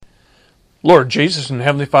Lord Jesus and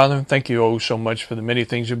Heavenly Father, thank you oh so much for the many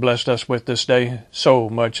things you blessed us with this day. So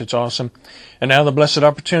much, it's awesome. And now the blessed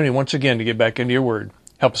opportunity once again to get back into your word.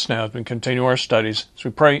 Help us now as we continue our studies. As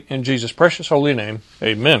we pray in Jesus' precious holy name,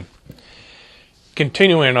 amen.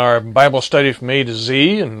 Continuing our Bible study from A to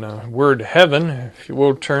Z and the word heaven, if you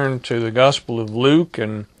will turn to the Gospel of Luke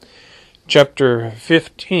and chapter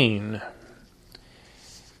 15.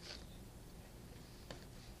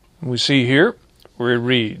 We see here where it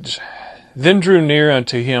reads, Then drew near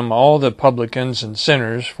unto him all the publicans and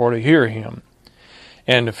sinners for to hear him.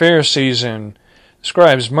 And the Pharisees and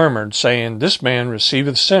scribes murmured, saying, This man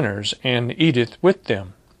receiveth sinners, and eateth with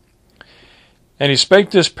them. And he spake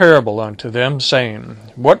this parable unto them, saying,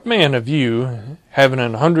 What man of you, having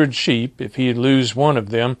 100 sheep, if he lose one of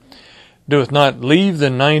them, doeth not leave the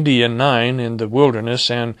 99 in the wilderness,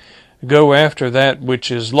 and go after that which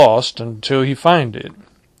is lost, until he find it?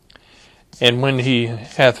 And when he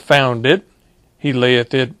hath found it, he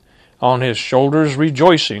layeth it on his shoulders,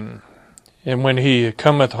 rejoicing. And when he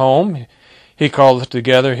cometh home, he calleth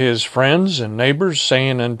together his friends and neighbors,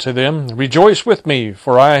 saying unto them, Rejoice with me,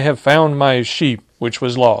 for I have found my sheep which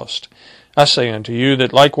was lost. I say unto you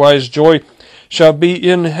that likewise joy shall be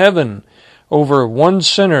in heaven over one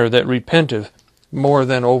sinner that repenteth, more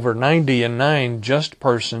than over 99 just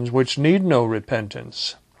persons which need no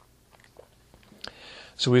repentance.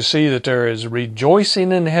 So we see that there is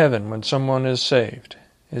rejoicing in heaven when someone is saved.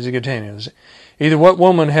 As he continues, Either what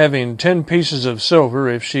woman having 10 pieces of silver,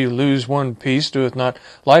 if she lose one piece, doeth not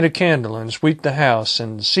light a candle, and sweep the house,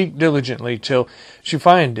 and seek diligently till she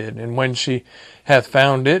find it? And when she hath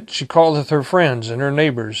found it, she calleth her friends and her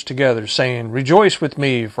neighbors together, saying, Rejoice with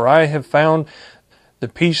me, for I have found the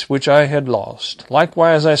piece which I had lost.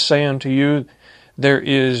 Likewise I say unto you, there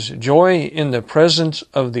is joy in the presence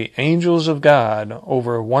of the angels of God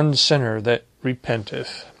over one sinner that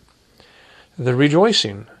repenteth. The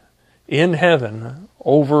rejoicing in heaven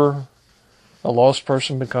over a lost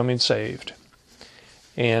person becoming saved.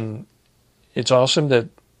 And it's awesome that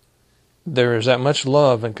there is that much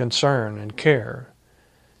love and concern and care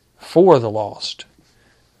for the lost.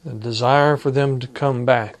 The desire for them to come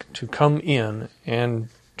back, to come in, and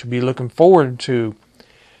to be looking forward to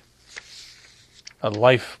a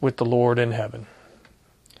life with the Lord in heaven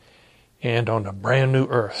and on a brand new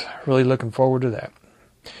earth. Really looking forward to that.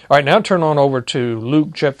 All right, now turn on over to Luke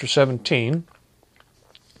chapter 17.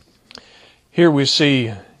 Here we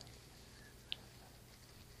see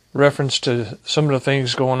reference to some of the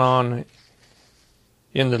things going on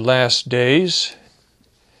in the last days.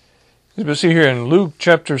 As we see here in Luke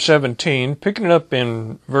chapter 17, picking it up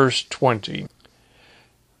in verse 20.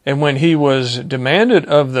 And when he was demanded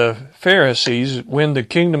of the Pharisees when the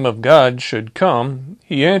kingdom of God should come,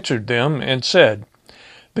 he answered them and said,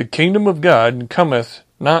 The kingdom of God cometh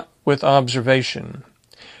not with observation,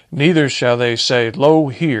 neither shall they say, Lo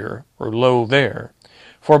here, or Lo there.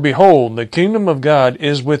 For behold, the kingdom of God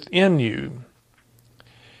is within you.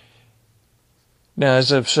 Now,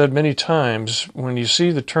 as I've said many times, when you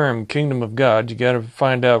see the term kingdom of God, you got to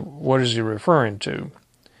find out what is he referring to.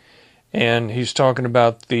 And he's talking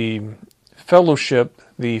about the fellowship,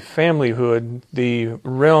 the familyhood, the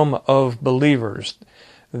realm of believers,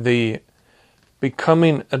 the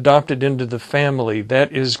becoming adopted into the family.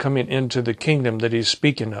 That is coming into the kingdom that he's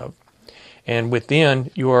speaking of. And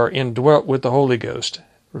within, you are indwelt with the Holy Ghost,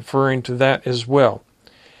 referring to that as well.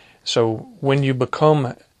 So when you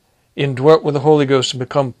become indwelt with the Holy Ghost and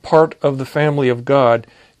become part of the family of God,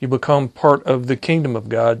 you become part of the kingdom of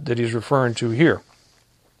God that he's referring to here.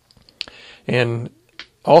 And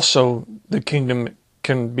also, the kingdom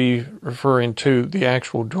can be referring to the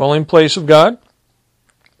actual dwelling place of God,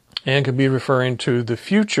 and can be referring to the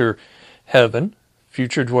future heaven,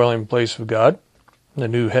 future dwelling place of God, the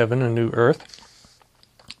new heaven and new earth.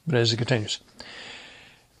 But as it continues,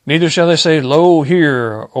 Neither shall they say, Lo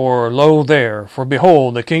here, or Lo there, for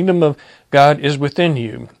behold, the kingdom of God is within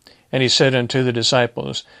you. And he said unto the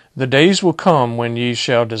disciples, The days will come when ye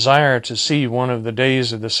shall desire to see one of the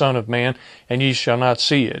days of the Son of Man, and ye shall not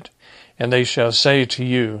see it. And they shall say to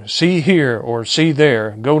you, See here, or see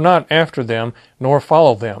there, go not after them, nor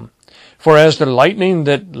follow them. For as the lightning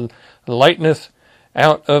that lighteneth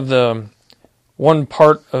out of the one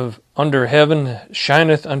part of under heaven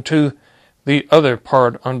shineth unto the other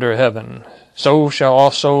part under heaven, so shall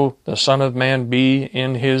also the Son of Man be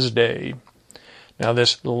in his day. Now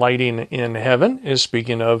this lighting in heaven is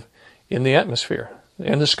speaking of in the atmosphere,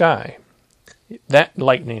 in the sky. That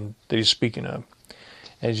lightning that he's speaking of.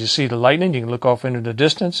 As you see the lightning, you can look off into the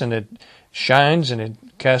distance and it shines and it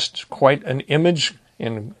casts quite an image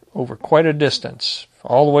in over quite a distance,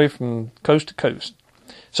 all the way from coast to coast.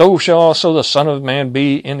 so shall also the Son of Man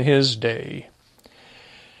be in his day.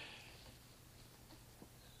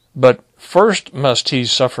 But first must he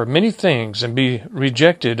suffer many things and be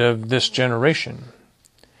rejected of this generation.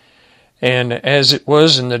 And as it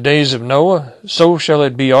was in the days of Noah, so shall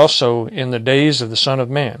it be also in the days of the Son of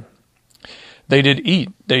Man. They did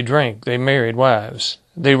eat, they drank, they married wives.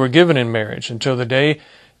 They were given in marriage until the day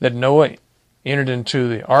that Noah entered into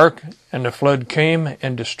the ark, and the flood came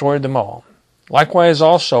and destroyed them all. Likewise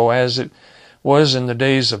also as it was in the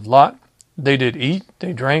days of Lot, they did eat,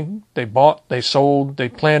 they drank, they bought, they sold, they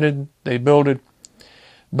planted, they builded.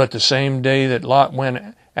 But the same day that Lot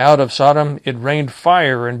went out of Sodom, it rained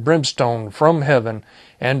fire and brimstone from heaven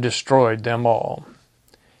and destroyed them all.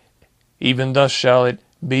 Even thus shall it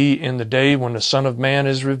be in the day when the Son of Man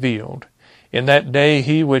is revealed. In that day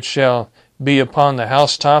he which shall be upon the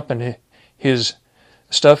housetop and his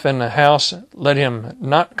stuff in the house, let him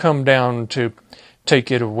not come down to take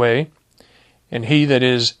it away. And he that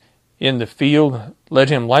is in the field, let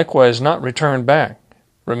him likewise not return back.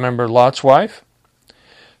 Remember Lot's wife?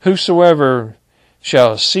 Whosoever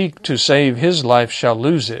shall seek to save his life shall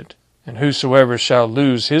lose it, and whosoever shall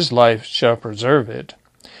lose his life shall preserve it.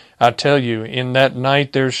 I tell you, in that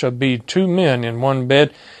night there shall be 2 men in one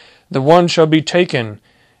bed, the one shall be taken,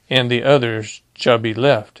 and the other shall be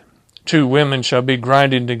left. 2 women shall be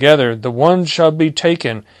grinding together, the one shall be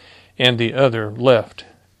taken, and the other left.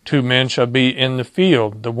 2 men shall be in the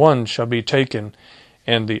field, the one shall be taken,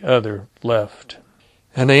 and the other left.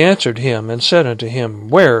 And they answered him, and said unto him,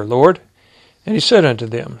 Where, Lord? And he said unto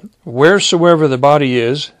them, Wheresoever the body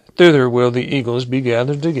is, thither will the eagles be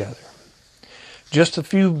gathered together. Just a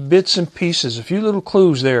few bits and pieces, a few little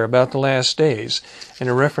clues there about the last days, in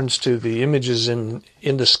a reference to the images in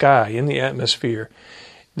the sky, in the atmosphere,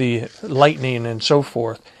 the lightning and so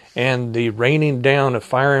forth, and the raining down of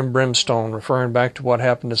fire and brimstone, referring back to what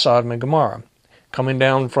happened to Sodom and Gomorrah, coming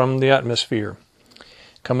down from the atmosphere,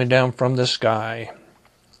 coming down from the sky.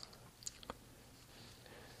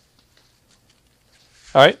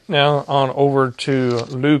 All right, now on over to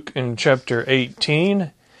Luke in chapter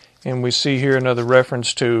 18, and we see here another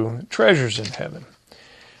reference to treasures in heaven,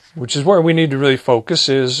 which is where we need to really focus,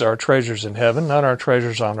 is our treasures in heaven, not our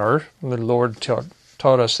treasures on earth. The Lord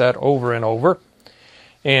taught us that over and over.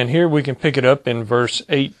 And here we can pick it up in verse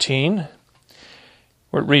 18,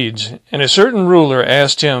 where it reads, And a certain ruler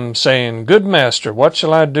asked him, saying, Good master, what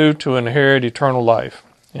shall I do to inherit eternal life?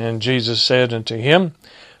 And Jesus said unto him,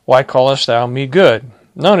 Why callest thou me good?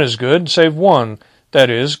 None is good, save one, that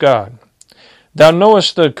is, God. Thou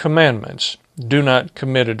knowest the commandments. Do not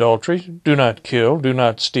commit adultery, do not kill, do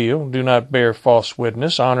not steal, do not bear false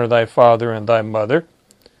witness, honor thy father and thy mother.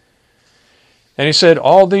 And he said,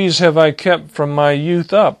 All these have I kept from my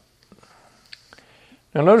youth up.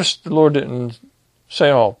 Now notice the Lord didn't say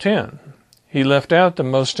all 10. He left out the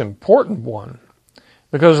most important one,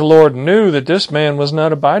 because the Lord knew that this man was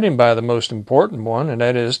not abiding by the most important one, and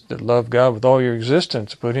that is to love God with all your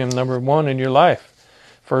existence, put him number 1 in your life,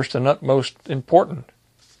 first and utmost important.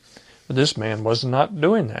 But this man was not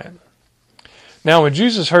doing that. Now when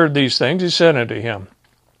Jesus heard these things, he said unto him,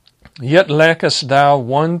 Yet lackest thou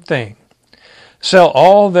one thing. Sell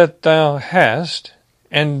all that thou hast,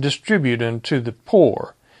 and distribute unto the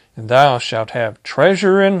poor, and thou shalt have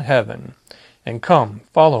treasure in heaven. And come,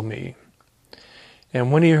 follow me.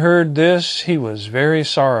 And when he heard this, he was very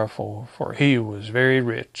sorrowful, for he was very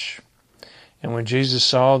rich. And when Jesus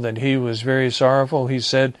saw that he was very sorrowful, he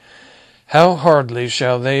said, How hardly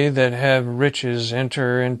shall they that have riches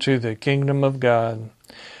enter into the kingdom of God?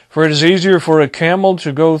 For it is easier for a camel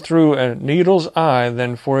to go through a needle's eye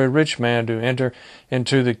than for a rich man to enter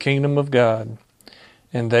into the kingdom of God.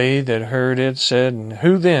 And they that heard it said,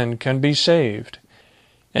 Who then can be saved?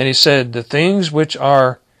 And he said, The things which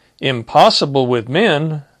are impossible with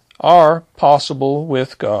men are possible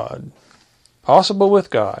with God. Possible with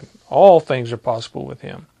God. All things are possible with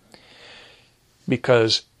him.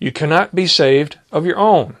 Because you cannot be saved of your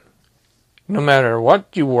own. No matter what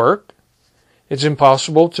you work, it's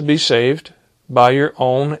impossible to be saved by your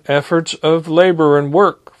own efforts of labor and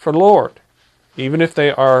work for the Lord. Even if they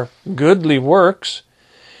are goodly works,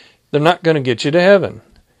 they're not going to get you to heaven.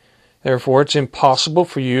 Therefore, it's impossible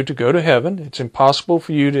for you to go to heaven. It's impossible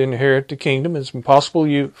for you to inherit the kingdom. It's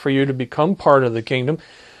impossible for you to become part of the kingdom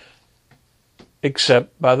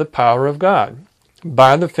except by the power of God,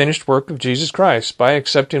 by the finished work of Jesus Christ, by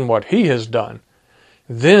accepting what he has done.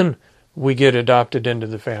 Then we get adopted into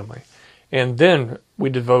the family. And then we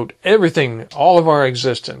devote everything, all of our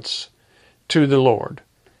existence, to the Lord.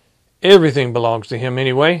 Everything belongs to him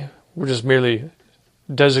anyway. We're just merely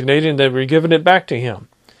designating that we're giving it back to him.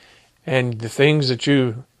 And the things that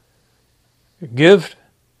you give,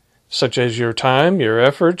 such as your time, your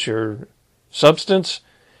effort, your substance,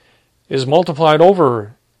 is multiplied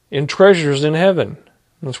over in treasures in heaven.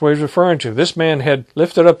 That's what he's referring to. This man had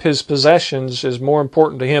lifted up his possessions as more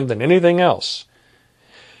important to him than anything else.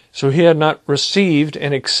 So he had not received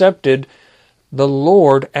and accepted the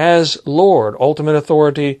Lord as Lord, ultimate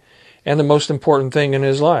authority, and the most important thing in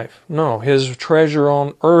his life. No, his treasure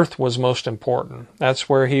on earth was most important. That's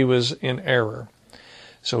where he was in error.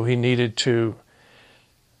 So he needed to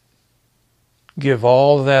give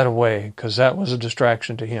all of that away, because that was a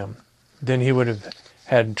distraction to him. Then he would have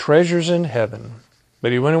had treasures in heaven.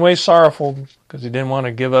 But he went away sorrowful because he didn't want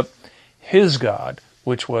to give up his God,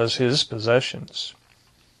 which was his possessions.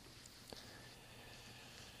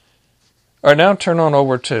 All right, now turn on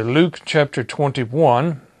over to Luke chapter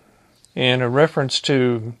 21, in a reference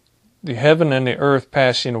to the heaven and the earth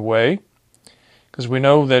passing away, because we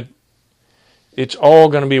know that it's all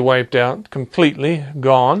going to be wiped out, completely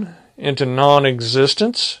gone into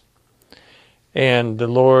non-existence, and the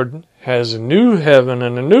Lord has a new heaven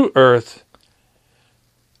and a new earth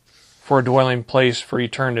for a dwelling place for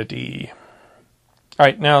eternity. All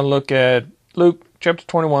right, now look at Luke chapter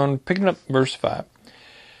 21, picking up verse 5.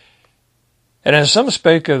 And as some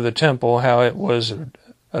spake of the temple, how it was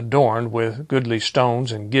adorned with goodly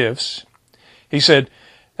stones and gifts, he said,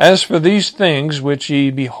 As for these things which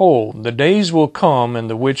ye behold, the days will come in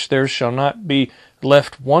the which there shall not be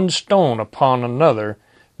left one stone upon another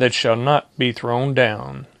that shall not be thrown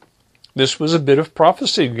down. This was a bit of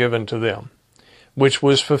prophecy given to them, which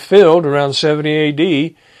was fulfilled around 70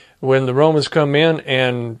 A.D., when the Romans come in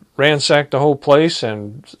and ransacked the whole place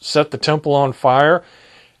and set the temple on fire.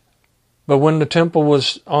 But when the temple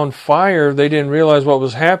was on fire, they didn't realize what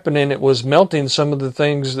was happening. It was melting some of the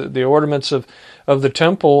things, the ornaments of the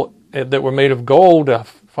temple that were made of gold. The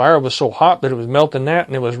fire was so hot that it was melting that,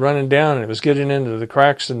 and it was running down, and it was getting into the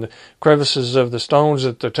cracks and the crevices of the stones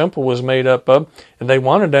that the temple was made up of. And they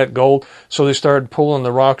wanted that gold, so they started pulling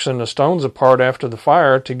the rocks and the stones apart after the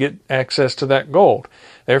fire to get access to that gold.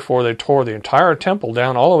 Therefore, they tore the entire temple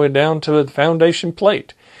down, all the way down to the foundation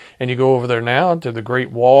plate. And you go over there now to the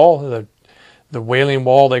Great Wall, the Wailing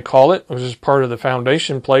Wall they call it, which is part of the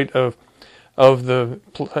foundation plate of the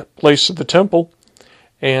place of the temple,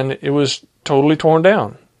 and it was totally torn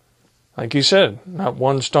down. Like he said, not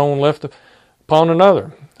one stone left upon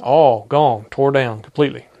another. All gone, tore down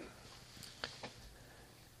completely.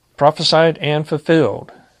 Prophesied and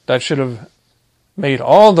fulfilled. That should have made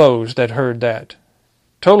all those that heard that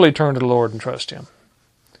totally turn to the Lord and trust him.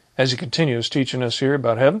 As he continues teaching us here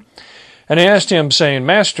about heaven. And he asked him, saying,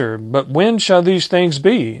 Master, but when shall these things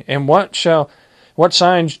be? And what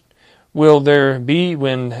signs will there be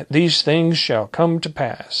when these things shall come to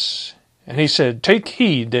pass? And he said, Take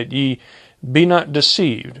heed that ye be not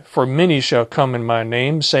deceived, for many shall come in my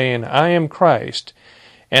name, saying, I am Christ,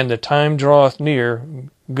 and the time draweth near.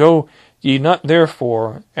 Go ye not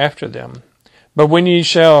therefore after them. But when ye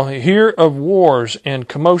shall hear of wars and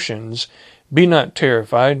commotions, be not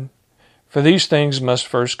terrified, for these things must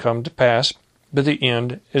first come to pass, but the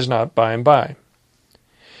end is not by and by.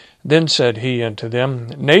 Then said he unto them,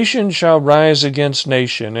 Nation shall rise against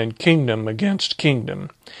nation, and kingdom against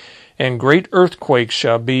kingdom. And great earthquakes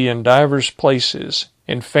shall be in divers places,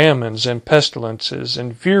 and famines and pestilences,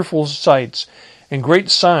 and fearful sights, and great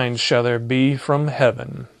signs shall there be from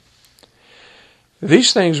heaven.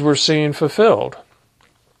 These things we're seeing fulfilled.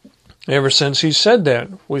 Ever since he said that,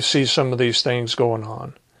 we see some of these things going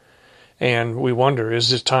on. And we wonder, is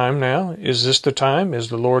this time now? Is this the time? Is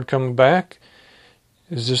the Lord coming back?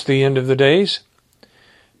 Is this the end of the days?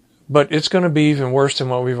 But it's going to be even worse than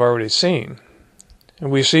what we've already seen.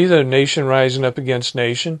 And we see the nation rising up against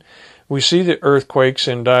nation. We see the earthquakes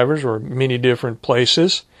in divers or many different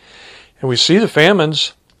places. And we see the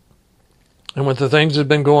famines. And with the things that have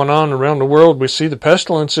been going on around the world, we see the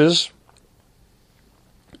pestilences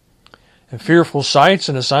and fearful sights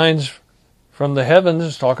and the signs from the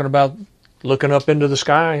heavens, talking about looking up into the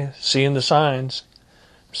sky, seeing the signs.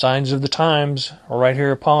 Signs of the times are right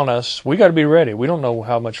here upon us. We got to be ready. We don't know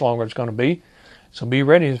how much longer it's going to be. So be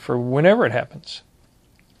ready for whenever it happens.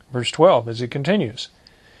 Verse 12, as it continues,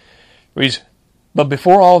 reads, But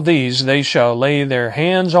before all these they shall lay their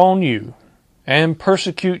hands on you and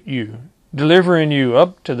persecute you, delivering you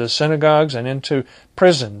up to the synagogues and into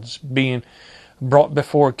prisons, being brought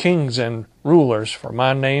before kings and rulers for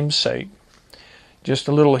my name's sake. Just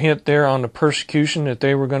a little hint there on the persecution that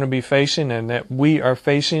they were going to be facing and that we are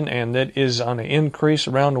facing, and that is on an increase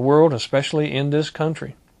around the world, especially in this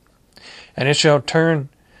country. And it shall turn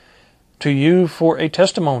to you for a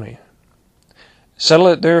testimony. Settle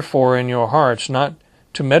it therefore in your hearts, not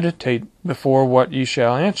to meditate before what ye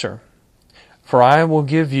shall answer. For I will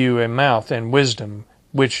give you a mouth and wisdom,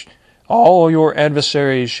 which all your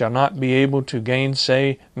adversaries shall not be able to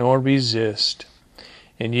gainsay nor resist.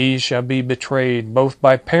 And ye shall be betrayed both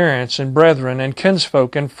by parents and brethren and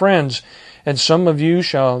kinsfolk and friends, and some of you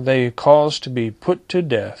shall they cause to be put to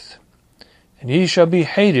death. And ye shall be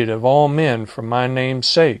hated of all men for my name's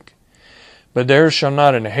sake. But there shall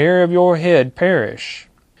not an hair of your head perish.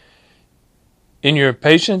 In your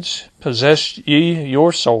patience possess ye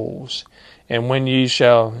your souls. And when ye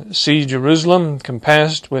shall see Jerusalem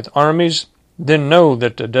compassed with armies, then know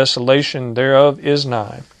that the desolation thereof is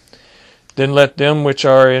nigh. Then let them which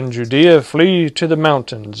are in Judea flee to the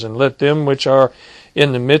mountains, and let them which are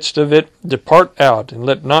in the midst of it depart out, and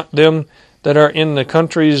let not them that are in the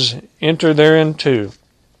countries enter therein too.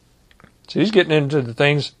 So he's getting into the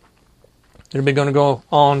things that are going to go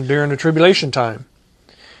on during the tribulation time.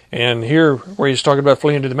 And here, where he's talking about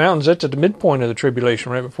fleeing to the mountains, that's at the midpoint of the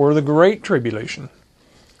tribulation, right before the great tribulation.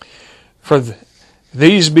 For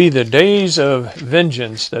these be the days of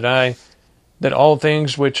vengeance, that all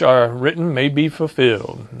things which are written may be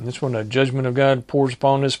fulfilled. And that's when the judgment of God pours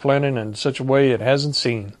upon this planet in such a way it hasn't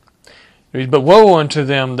seen. But woe unto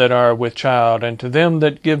them that are with child, and to them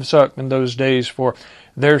that give suck in those days, for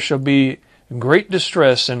there shall be great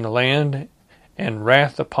distress in the land, and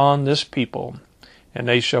wrath upon this people. And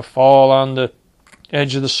they shall fall on the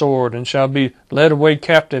edge of the sword, and shall be led away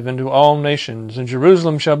captive into all nations. And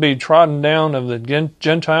Jerusalem shall be trodden down of the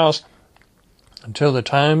Gentiles, until the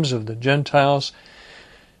times of the Gentiles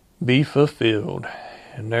be fulfilled.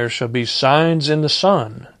 And there shall be signs in the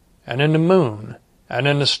sun, and in the moon, and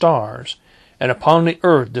in the stars, and upon the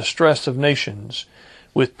earth distress of nations,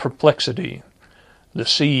 with perplexity, the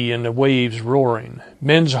sea and the waves roaring,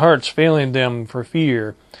 men's hearts failing them for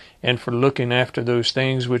fear, and for looking after those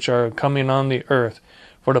things which are coming on the earth.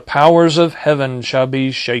 For the powers of heaven shall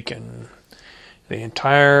be shaken. The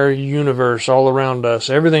entire universe all around us,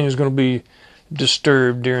 everything is going to be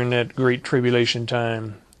disturbed during that great tribulation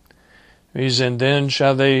time. And then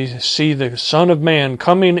shall they see the Son of Man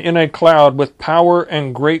coming in a cloud with power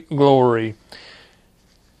and great glory.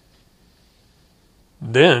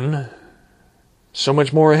 Then, so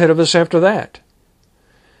much more ahead of us after that.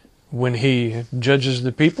 When he judges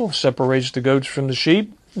the people, separates the goats from the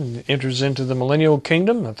sheep, enters into the millennial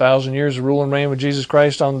kingdom, 1,000 years of rule and reign with Jesus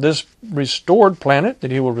Christ on this restored planet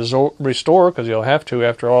that he will restore, because he'll have to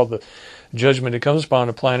after all the judgment that comes upon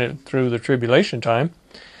the planet through the tribulation time.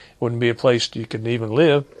 It wouldn't be a place you could even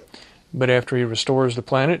live. But after he restores the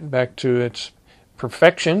planet back to its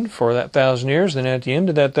perfection for that 1,000 years, then at the end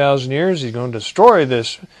of that 1,000 years, he's going to destroy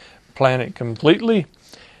this planet completely.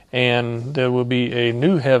 And there will be a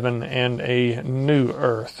new heaven and a new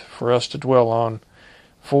earth for us to dwell on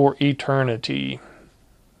for eternity.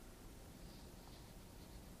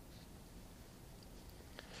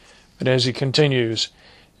 But as he continues,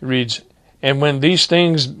 he reads, And when these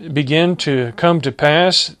things begin to come to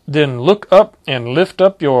pass, then look up and lift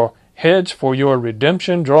up your heads, for your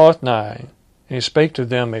redemption draweth nigh. And he spake to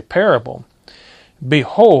them a parable.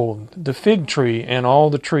 Behold, the fig tree and all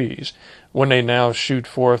the trees, when they now shoot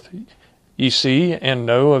forth, ye see and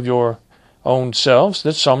know of your own selves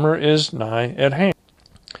that summer is nigh at hand.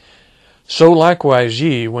 So likewise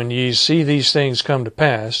ye, when ye see these things come to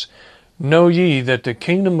pass, know ye that the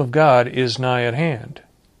kingdom of God is nigh at hand.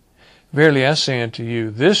 Verily I say unto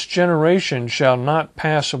you, this generation shall not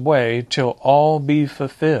pass away till all be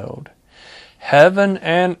fulfilled. Heaven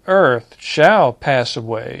and earth shall pass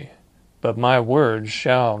away, but my words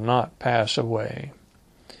shall not pass away.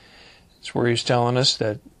 It's where he's telling us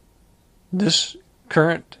that this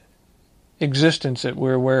current existence that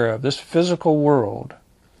we're aware of, this physical world,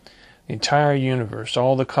 the entire universe,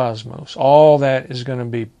 all the cosmos, all that is going to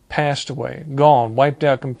be passed away, gone, wiped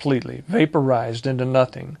out completely, vaporized into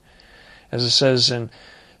nothing. As it says in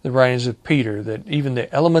the writings of Peter, that even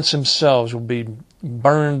the elements themselves will be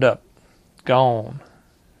burned up, gone.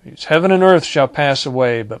 Heaven and earth shall pass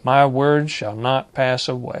away, but my words shall not pass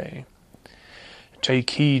away.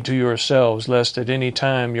 Take heed to yourselves, lest at any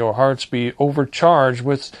time your hearts be overcharged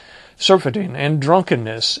with surfeiting and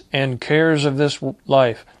drunkenness and cares of this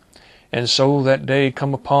life, and so that day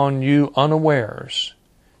come upon you unawares.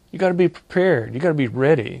 You got to be prepared. You got to be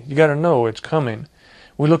ready. You got to know it's coming.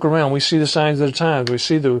 We look around. We see the signs of the times. We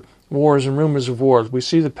see the wars and rumors of wars. We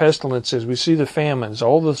see the pestilences. We see the famines.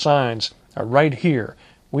 All the signs are right here.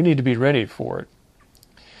 We need to be ready for it.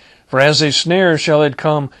 For as a snare shall it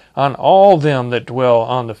come on all them that dwell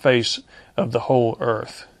on the face of the whole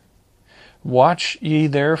earth. Watch ye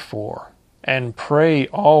therefore, and pray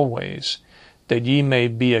always, that ye may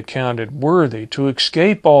be accounted worthy to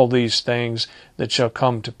escape all these things that shall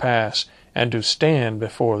come to pass, and to stand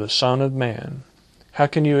before the Son of Man. How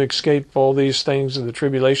can you escape all these things of the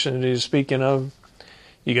tribulation that he is speaking of?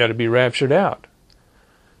 You got to be raptured out.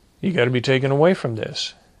 You got to be taken away from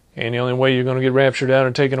this. And the only way you're going to get raptured out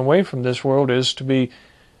and taken away from this world is to be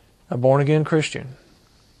a born-again Christian.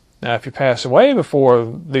 Now, if you pass away before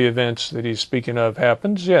the events that he's speaking of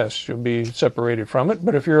happens, yes, you'll be separated from it.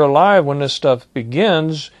 But if you're alive when this stuff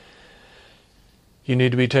begins, you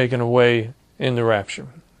need to be taken away in the rapture.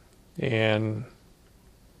 And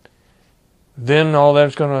then all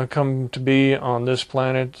that's going to come to be on this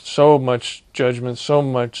planet, so much judgment, so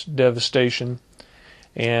much devastation.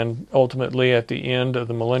 And ultimately, at the end of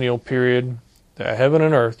the millennial period, the heaven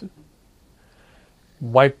and earth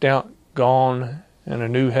wiped out, gone, and a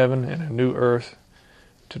new heaven and a new earth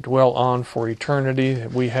to dwell on for eternity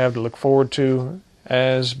that we have to look forward to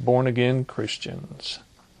as born-again Christians.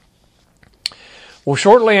 Well,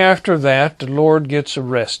 shortly after that, the Lord gets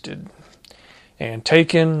arrested and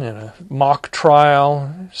taken in a mock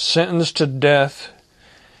trial, sentenced to death,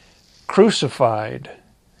 crucified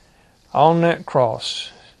on that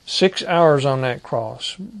cross, 6 hours on that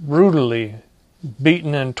cross, brutally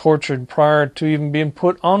beaten and tortured prior to even being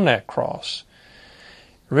put on that cross,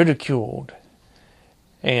 ridiculed,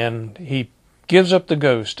 and he gives up the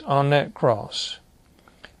ghost on that cross,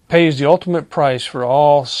 pays the ultimate price for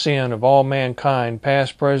all sin of all mankind,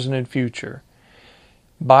 past, present, and future,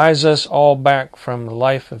 buys us all back from the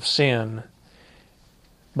life of sin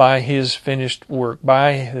by his finished work,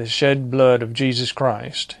 by the shed blood of Jesus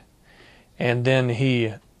Christ. And then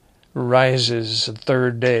he rises the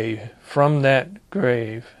third day from that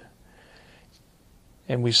grave.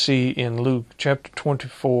 And we see in Luke chapter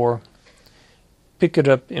 24, pick it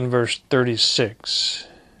up in verse 36.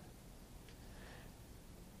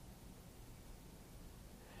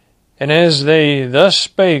 And as they thus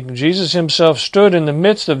spake, Jesus himself stood in the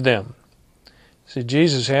midst of them. See,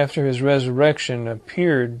 Jesus, after his resurrection,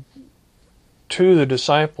 appeared to the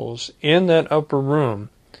disciples in that upper room,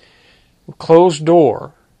 closed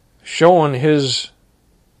door, showing his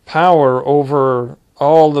power over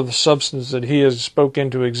all of the substance that he has spoken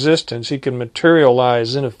into existence. He can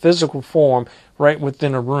materialize in a physical form right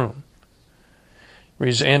within a room.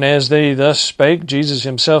 And as they thus spake, Jesus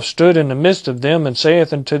himself stood in the midst of them, and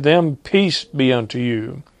saith unto them, Peace be unto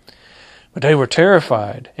you. But they were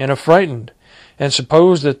terrified and affrighted, and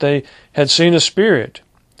supposed that they had seen a spirit.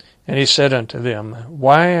 And he said unto them,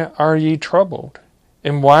 Why are ye troubled?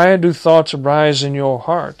 And why do thoughts arise in your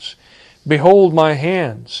hearts? Behold my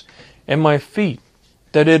hands and my feet,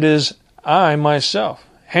 that it is I myself.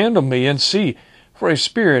 Handle me and see, for a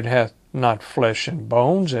spirit hath not flesh and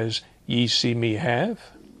bones, as ye see me have.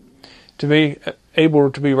 To be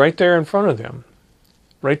able to be right there in front of them,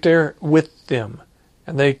 right there with them,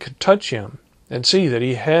 and they could touch him and see that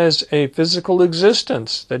he has a physical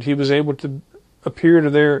existence, that he was able to appear to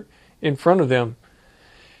there in front of them.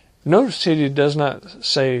 Notice that he does not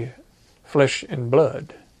say flesh and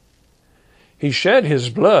blood. He shed his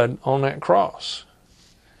blood on that cross,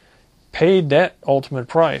 paid that ultimate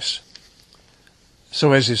price.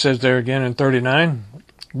 So as he says there again in 39,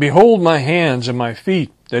 Behold my hands and my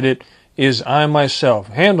feet, that it is I myself.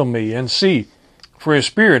 Handle me and see, for a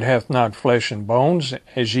spirit hath not flesh and bones,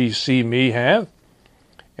 as ye see me have.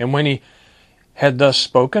 And when he had thus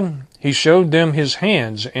spoken, he showed them his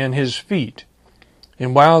hands and his feet.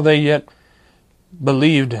 And while they yet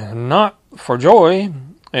believed not for joy,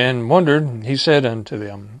 and wondered, he said unto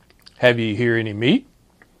them, Have ye here any meat?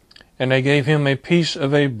 And they gave him a piece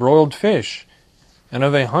of a broiled fish, and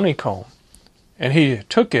of a honeycomb. And he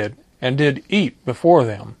took it, and did eat before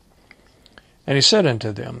them. And he said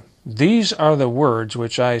unto them, These are the words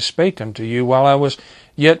which I spake unto you while I was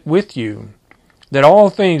yet with you, that all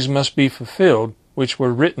things must be fulfilled which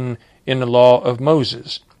were written in the law of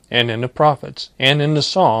Moses, and in the prophets, and in the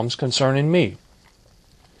Psalms concerning me.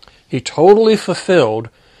 He totally fulfilled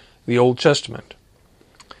the Old Testament,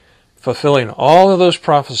 fulfilling all of those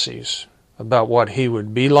prophecies about what he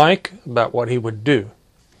would be like, about what he would do.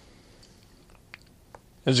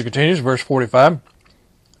 As it continues, verse 45,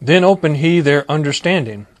 Then opened he their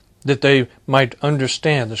understanding, that they might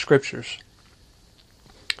understand the Scriptures.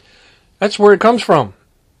 That's where it comes from.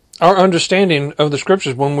 Our understanding of the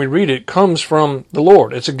Scriptures, when we read it, comes from the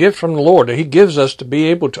Lord. It's a gift from the Lord that he gives us to be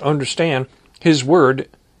able to understand his Word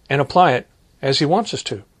and apply it as he wants us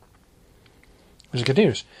to. As it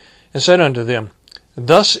continues, and said unto them,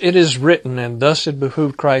 Thus it is written, and thus it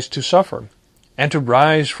behooved Christ to suffer, and to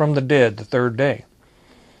rise from the dead the third day,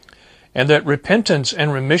 and that repentance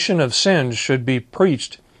and remission of sins should be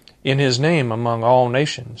preached in his name among all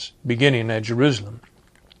nations, beginning at Jerusalem.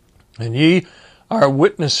 And ye are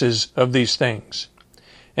witnesses of these things.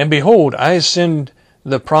 And behold, I send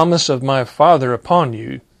the promise of my Father upon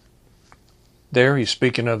you. There he's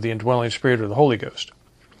speaking of the indwelling Spirit of the Holy Ghost.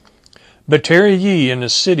 But tarry ye in the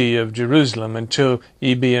city of Jerusalem until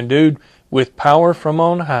ye be endued with power from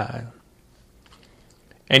on high.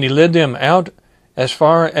 And he led them out as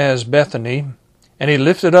far as Bethany, and he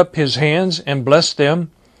lifted up his hands and blessed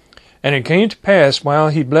them. And it came to pass, while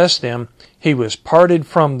he blessed them, he was parted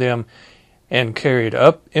from them and carried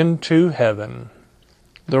up into heaven.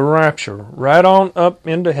 The rapture, right on up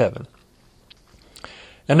into heaven.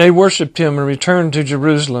 And they worshipped him and returned to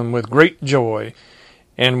Jerusalem with great joy,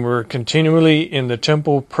 and were continually in the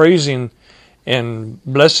temple praising and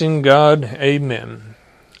blessing God. Amen.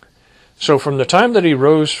 So from the time that he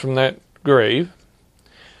rose from that grave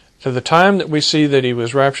to the time that we see that he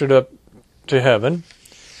was raptured up to heaven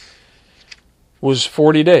was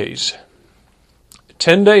 40 days.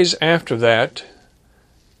 10 days after that,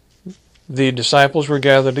 the disciples were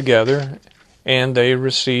gathered together and they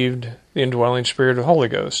received the indwelling Spirit of the Holy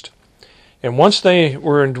Ghost. And once they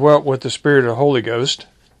were indwelt with the Spirit of the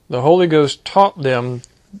Holy Ghost taught them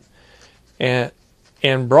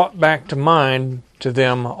and brought back to mind to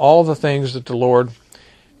them all the things that the Lord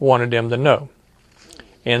wanted them to know.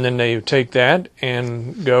 And then they take that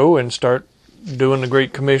and go and start doing the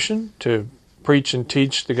Great Commission to preach and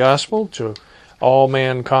teach the gospel to all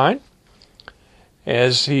mankind.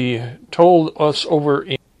 As he told us over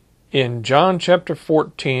in John chapter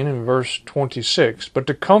 14 and verse 26, but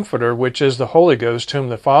the Comforter, which is the Holy Ghost, whom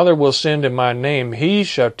the Father will send in my name, he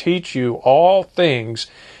shall teach you all things,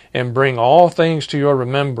 and bring all things to your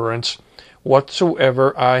remembrance,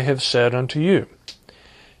 whatsoever I have said unto you.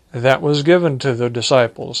 That was given to the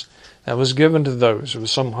disciples. That was given to those. It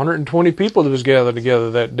was some 120 people that was gathered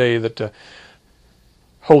together that day that the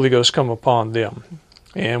Holy Ghost come upon them.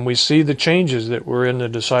 And we see the changes that were in the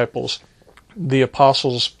disciples, the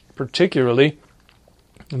apostles particularly,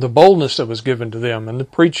 the boldness that was given to them, and the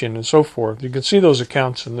preaching and so forth. You can see those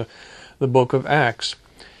accounts in the book of Acts.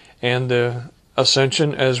 And the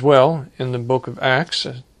ascension as well in the book of Acts,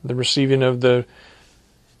 the receiving of the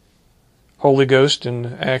Holy Ghost in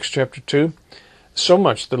Acts chapter 2. So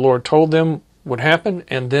much the Lord told them would happen,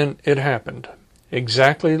 and then it happened.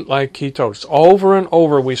 Exactly like he told us. Over and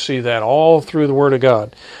over we see that all through the Word of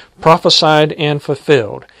God. Prophesied and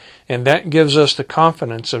fulfilled. And that gives us the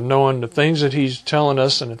confidence of knowing the things that he's telling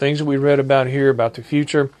us and the things that we read about here about the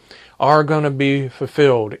future are going to be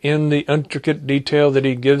fulfilled. In the intricate detail that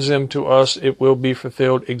he gives them to us, it will be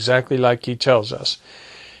fulfilled exactly like he tells us.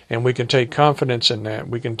 And we can take confidence in that.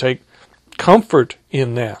 We can take comfort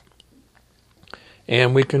in that.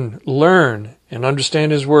 And we can learn and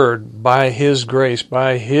understand his word by his grace,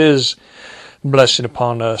 by his blessing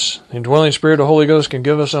upon us. The indwelling Spirit of the Holy Ghost can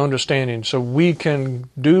give us understanding so we can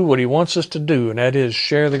do what he wants us to do, and that is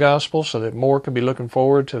share the gospel so that more can be looking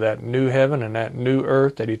forward to that new heaven and that new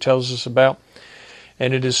earth that he tells us about.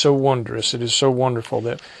 And it is so wondrous. It is so wonderful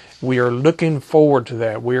that we are looking forward to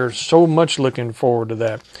that. We are so much looking forward to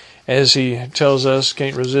that. As he tells us,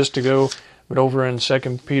 can't resist to go, but over in 2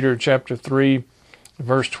 Peter chapter 3,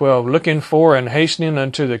 verse 12, looking for and hastening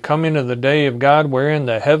unto the coming of the day of God, wherein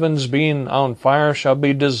the heavens being on fire shall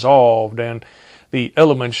be dissolved, and the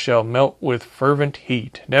elements shall melt with fervent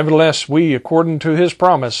heat. Nevertheless, we, according to his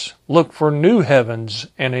promise, look for new heavens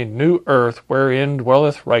and a new earth, wherein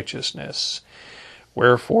dwelleth righteousness.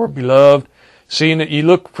 Wherefore, beloved, seeing that ye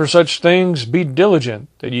look for such things, be diligent,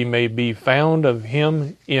 that ye may be found of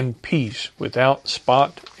him in peace, without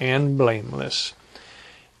spot and blameless.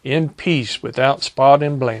 In peace, without spot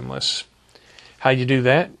and blameless. How you do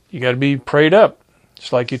that? You got to be prayed up.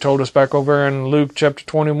 It's like you told us back over in Luke chapter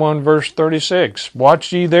 21, verse 36.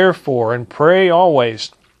 Watch ye therefore, and pray always,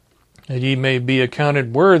 that ye may be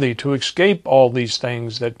accounted worthy to escape all these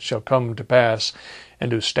things that shall come to pass, and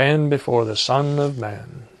to stand before the Son of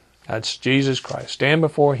Man. That's Jesus Christ. Stand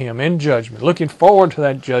before him in judgment, looking forward to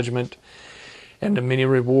that judgment, and the many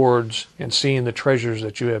rewards, and seeing the treasures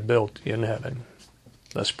that you have built in heaven.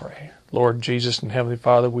 Let's pray. Lord Jesus and Heavenly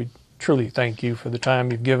Father, we truly thank you for the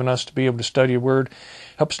time you've given us to be able to study your word.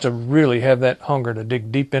 Help us to really have that hunger to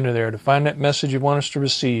dig deep into there, to find that message you want us to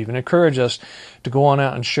receive, and encourage us to go on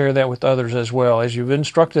out and share that with others as well, as you've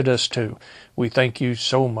instructed us to. We thank you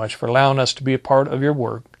so much for allowing us to be a part of your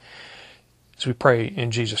work. As we pray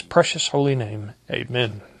in Jesus' precious holy name,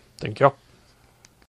 amen. Thank you.